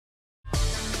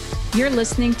You're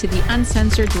listening to the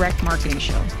Uncensored Direct Marketing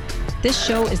Show. This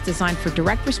show is designed for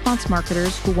direct response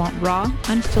marketers who want raw,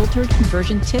 unfiltered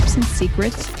conversion tips and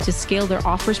secrets to scale their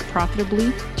offers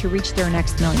profitably to reach their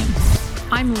next million.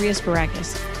 I'm Maria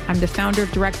Sparagas. I'm the founder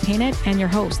of Direct Painted and your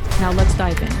host. Now let's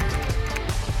dive in.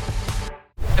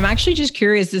 I'm actually just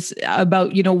curious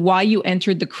about, why you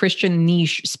entered the Christian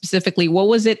niche specifically. What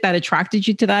was it that attracted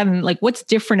you to that? And what's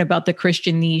different about the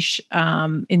Christian niche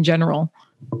in general?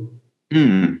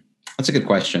 That's a good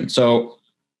question. So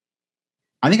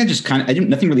I think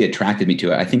nothing really attracted me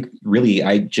to it. I think really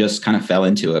I just kind of fell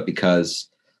into it because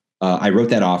I wrote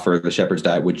that offer, the Shepherd's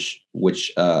Diet, which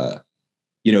wasn't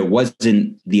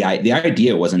the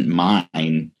idea wasn't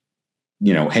mine,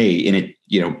 hey, and it,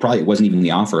 probably it wasn't even the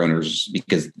offer owners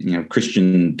because,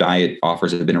 Christian diet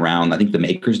offers have been around. I think the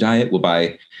Maker's Diet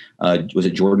was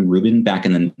it Jordan Rubin back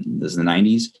in the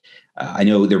 90s? I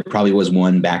know there probably was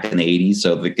one back in the 80s.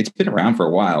 So it's been around for a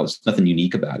while. It's nothing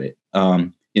unique about it.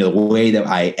 The way that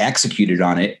I executed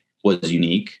on it was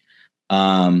unique.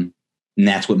 And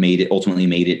that's what ultimately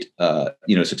made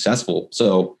it, successful.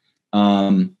 So,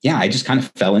 I just kind of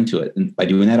fell into it by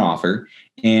doing that offer.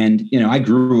 And, I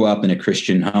grew up in a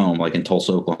Christian home, like in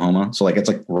Tulsa, Oklahoma. So it's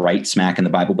right smack in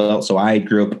the Bible Belt. So I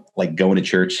grew up going to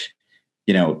church,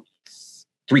 3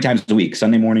 times a week,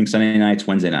 Sunday morning, Sunday nights,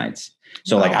 Wednesday nights.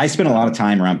 So wow. I spent a lot of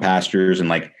time around pastors and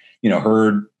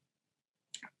heard,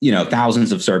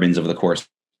 thousands of sermons over the course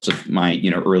of my,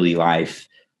 early life.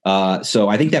 So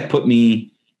I think that put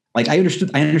me, I understood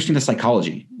the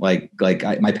psychology, my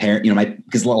parent,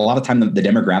 because a lot of time the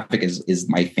demographic is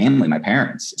my family, my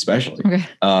parents, especially. Okay.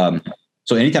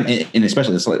 So anytime, and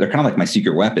especially they're kind of like my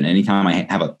secret weapon. Anytime I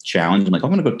have a challenge, I'm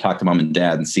going to go talk to mom and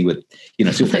dad and see what they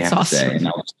have to say. And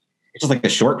it's just like a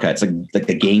shortcut. It's like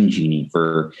the game genie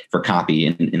for copy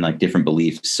and different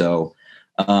beliefs. So,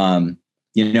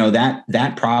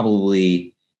 that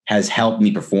probably has helped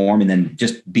me perform, and then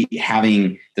just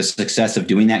having the success of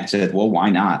doing that said, well, why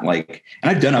not? And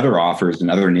I've done other offers and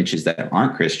other niches that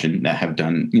aren't Christian that have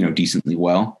done, decently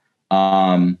well.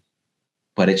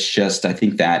 But it's just, I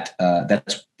think that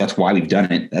that's why we've done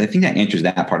it. I think that answers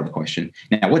that part of the question.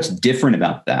 Now, what's different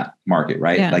about that market,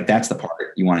 right? Yeah. That's the part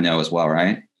you want to know as well,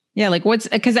 right? Yeah.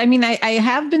 Because I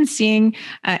have been seeing,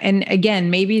 and again,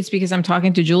 maybe it's because I'm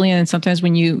talking to Julian, and sometimes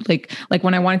when you like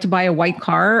when I wanted to buy a white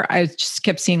car, I just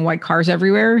kept seeing white cars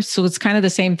everywhere. So it's kind of the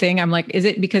same thing. I'm like, is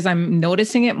it because I'm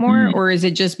noticing it more, or is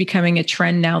it just becoming a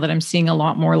trend now that I'm seeing a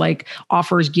lot more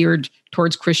offers geared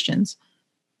towards Christians?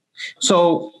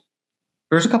 So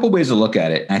there's a couple of ways to look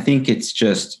at it. I think it's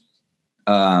just,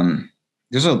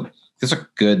 there's a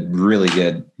really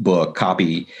good book,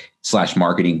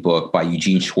 copy/marketing book by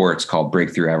Eugene Schwartz called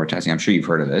Breakthrough Advertising. I'm sure you've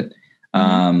heard of it.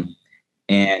 And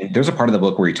there's a part of the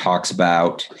book where he talks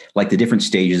about the different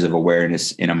stages of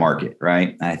awareness in a market,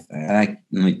 right? I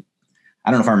don't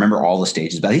know if I remember all the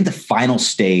stages, but I think the final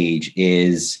stage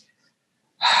is,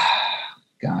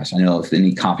 gosh, I know if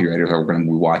any copywriters are going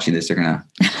to be watching this, they're going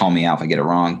to call me out if I get it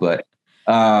wrong, but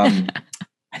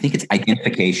I think it's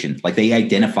identification. They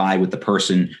identify with the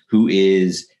person who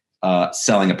is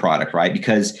selling a product, right?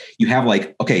 Because you have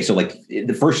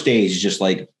the first stage is just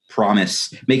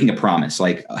making a promise.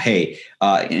 Hey,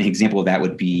 an example of that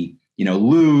would be,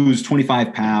 lose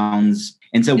 25 pounds.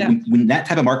 And so when that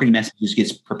type of marketing message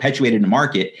gets perpetuated in the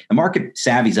market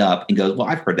savvies up and goes, well,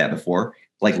 I've heard that before.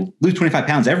 Lose 25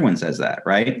 pounds. Everyone says that,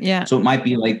 right? Yeah. So it might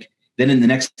be then in the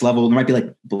next level, there might be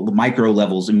the micro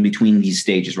levels in between these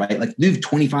stages, right? Lose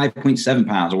 25.7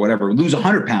 pounds or whatever, lose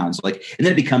 100 pounds. And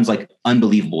then it becomes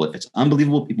unbelievable. If it's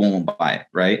unbelievable, people won't buy it,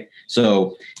 right?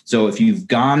 So if you've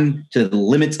gone to the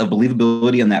limits of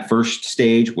believability on that first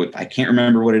stage, what I can't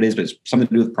remember what it is, but it's something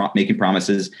to do with making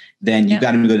promises, then you've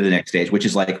got to go to the next stage, which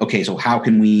is okay, so how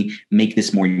can we make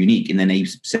this more unique? And then they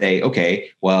say,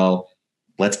 okay, well,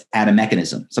 let's add a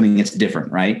mechanism, something that's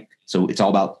different, right? So it's all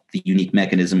about the unique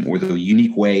mechanism or the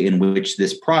unique way in which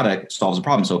this product solves a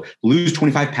problem. So lose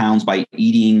 25 pounds by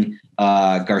eating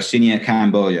Garcinia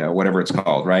cambogia or whatever it's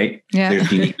called, right? Yeah. There's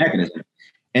the unique mechanism.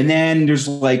 And then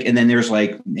there's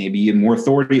maybe more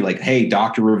authority, hey,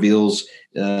 doctor reveals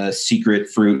secret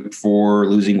fruit for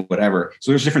losing whatever.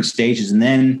 So there's different stages. And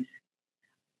then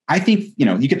I think,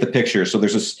 you get the picture. So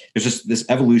there's this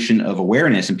evolution of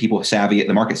awareness, and people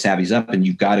the market savvies up, and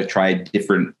you've got to try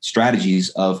different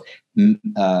strategies of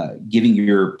giving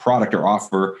your product or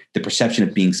offer the perception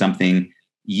of being something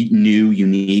new,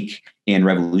 unique, and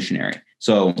revolutionary.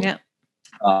 So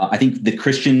I think the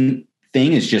Christian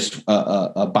thing is just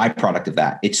a byproduct of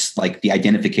that. It's the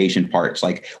identification part.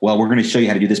 It's well, we're going to show you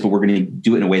how to do this, but we're going to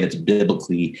do it in a way that's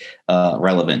biblically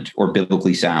relevant or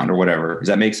biblically sound or whatever. Does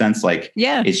that make sense?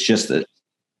 Yeah. It's just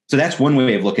So that's one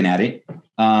way of looking at it,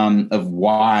 of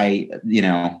why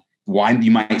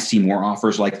you might see more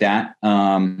offers like that.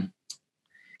 Do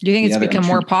you think it's become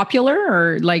more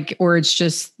popular, or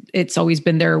it's always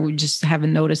been there, we just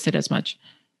haven't noticed it as much?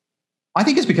 I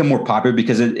think it's become more popular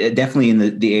because it definitely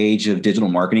in the age of digital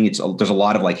marketing, there's a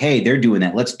lot of like, hey, they're doing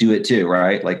that, let's do it too,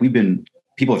 right? Like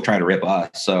people have tried to rip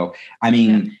us. So I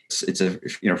mean, it's a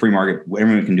free market.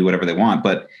 Everyone can do whatever they want,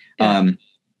 but I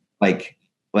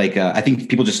think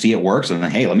people just see it works and then,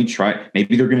 hey, let me try.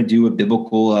 Maybe they're going to do a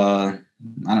biblical, I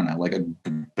don't know, like a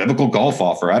biblical golf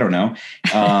offer. I don't know.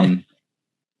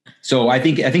 So I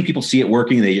think people see it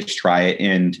working. They just try it,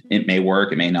 and it may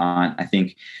work, it may not. I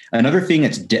think another thing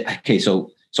that's okay.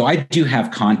 So I do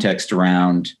have context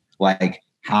around like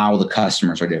how the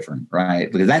customers are different,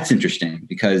 right? Because that's interesting.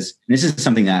 Because this is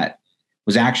something that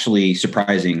was actually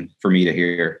surprising for me to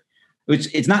hear.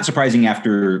 It's not surprising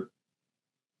after,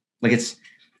 like it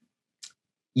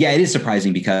is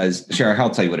surprising because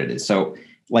I'll tell you what it is. So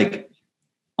like,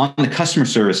 on the customer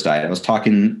service side, I was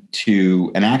talking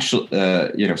to an actual,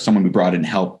 someone we brought in to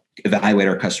help evaluate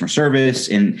our customer service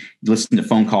and listen to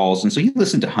phone calls. And so he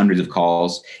listened to hundreds of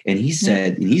calls, and he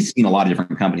said, and he's seen a lot of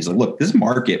different companies. Like, look, this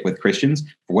market with Christians,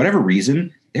 for whatever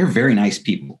reason, they're very nice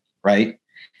people, right?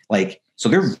 Like, so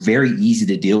they're very easy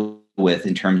to deal with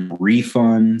in terms of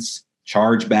refunds,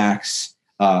 chargebacks.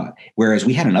 Whereas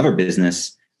we had another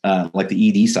business, like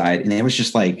the ED side, and it was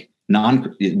just like,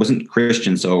 it wasn't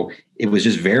Christian. So it was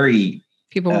just very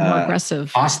people were more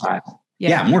aggressive, hostile.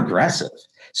 Yeah. More aggressive.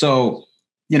 So,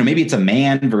 maybe it's a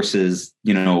man versus,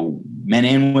 men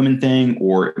and women thing,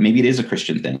 or maybe it is a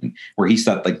Christian thing where he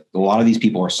thought like a lot of these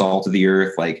people are salt of the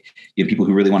earth. Like, people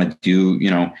who really want to do,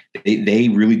 they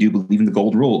really do believe in the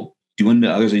golden rule, doing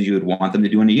to others as you would want them to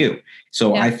do unto you.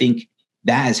 So I think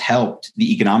that has helped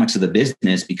the economics of the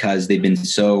business because they've been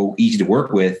so easy to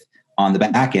work with on the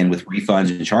back end with refunds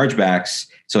and chargebacks.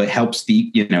 So it helps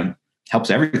helps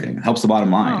everything. It helps the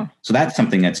bottom line. Oh. So that's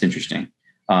something that's interesting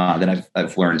that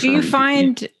I've learned. Do you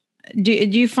find,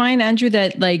 Andrew,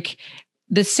 that like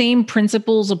the same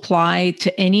principles apply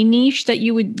to any niche that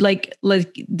you would like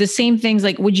the same things?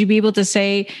 Like, would you be able to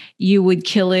say you would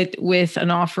kill it with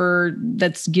an offer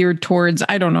that's geared towards,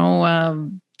 I don't know,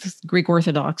 Greek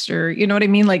Orthodox, or you know what I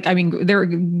mean? Like, I mean, they're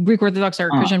Greek Orthodox or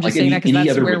Christian. I'm just saying that because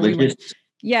that's where we were.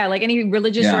 Yeah, like any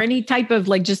religious or any type of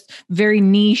like just very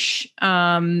niche,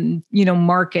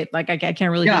 market. Like I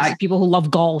can't really see people who love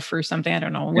golf or something. I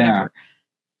don't know, whatever.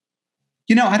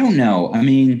 I don't know. I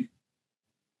mean,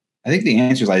 I think the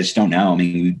answer is I just don't know. I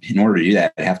mean, in order to do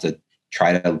that, I have to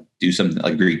try to do something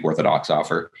like Greek Orthodox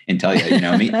offer and tell you,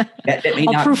 I mean, that may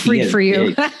I'll not proofread for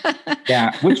you.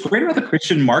 Yeah. What's great about the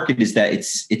Christian market is that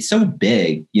it's so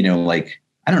big, like,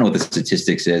 I don't know what the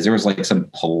statistics is. There was like some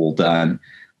poll done,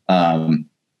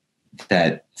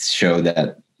 that showed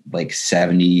that like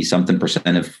 70 something %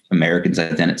 of Americans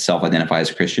self-identify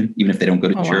as Christian, even if they don't go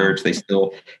to church. Wow. They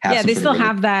still have, they still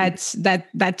have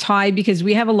that tie, because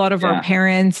we have a lot of our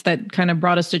parents that kind of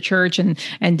brought us to church and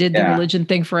did the religion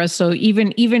thing for us. So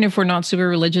even if we're not super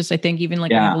religious, I think even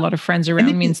like I have a lot of friends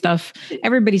around me and stuff,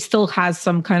 everybody still has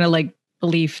some kind of like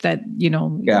belief that,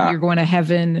 you're going to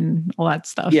heaven and all that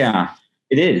stuff. Yeah.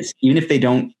 It is, even if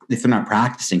they're not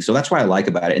practicing. So that's what I like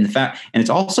about it. And and it's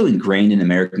also ingrained in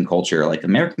American culture. Like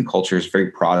American culture is very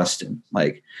Protestant.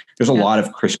 Like there's a lot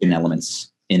of Christian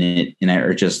elements in it,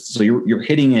 so you're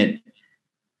hitting it.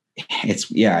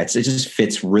 It just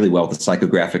fits really well with the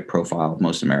psychographic profile of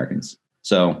most Americans.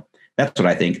 So that's what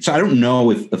I think. So I don't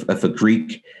know if a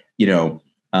Greek,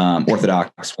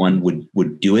 Orthodox one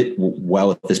would do it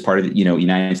well at this part of the,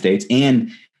 United States.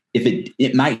 And if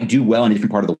it might do well in a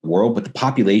different part of the world, but the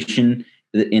population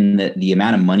in the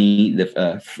amount of money,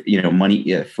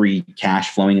 free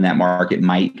cash flowing in that market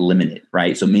might limit it,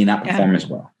 right? So it may not perform as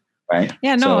well, right?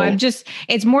 Yeah, no,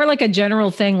 it's more like a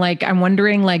general thing. Like I'm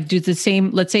wondering, like,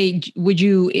 let's say, would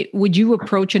you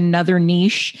approach another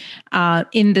niche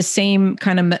in the same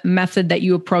kind of method that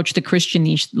you approach the Christian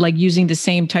niche, like using the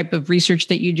same type of research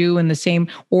that you do and the same,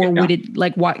 or would it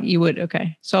like what you would?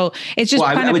 Okay. So it's just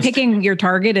kind of picking your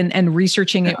target and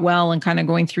researching it well and kind of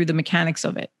going through the mechanics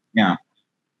of it. Yeah.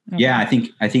 Okay. Yeah. I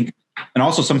think, and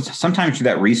also sometimes through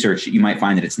that research, you might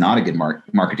find that it's not a good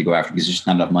market to go after because there's just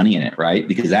not enough money in it. Right.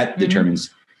 Because that determines,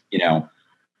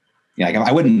 like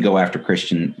I wouldn't go after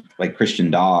Christian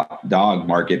dog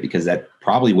market because that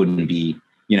probably wouldn't be,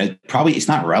 probably it's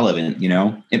not relevant,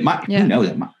 it might, who knows,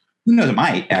 it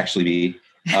might actually be,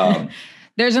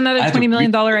 there's another $20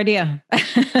 million idea.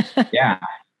 Yeah.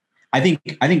 I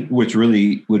think what's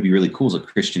really would be really cool is a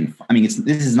Christian. I mean, this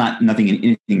is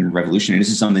anything revolutionary. This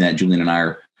is something that Julian and I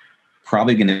are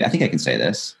probably going to, I think I can say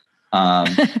this.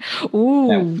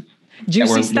 Ooh,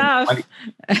 juicy stuff.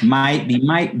 Might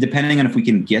depending on if we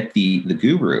can get the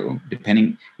guru,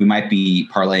 we might be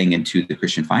parlaying into the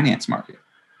Christian finance market.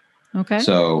 Okay.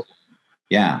 So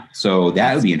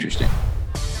that would be interesting.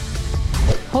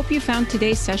 Hope you found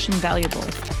today's session valuable.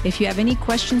 If you have any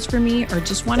questions for me or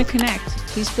just want to connect,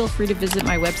 please feel free to visit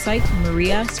my website,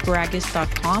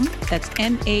 mariasparagis.com. That's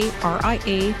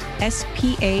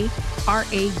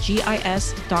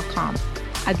mariasparagis.com.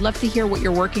 I'd love to hear what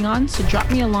you're working on, so drop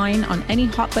me a line on any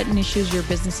hot button issues your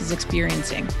business is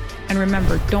experiencing. And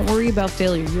remember, don't worry about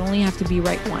failure. You only have to be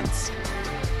right once.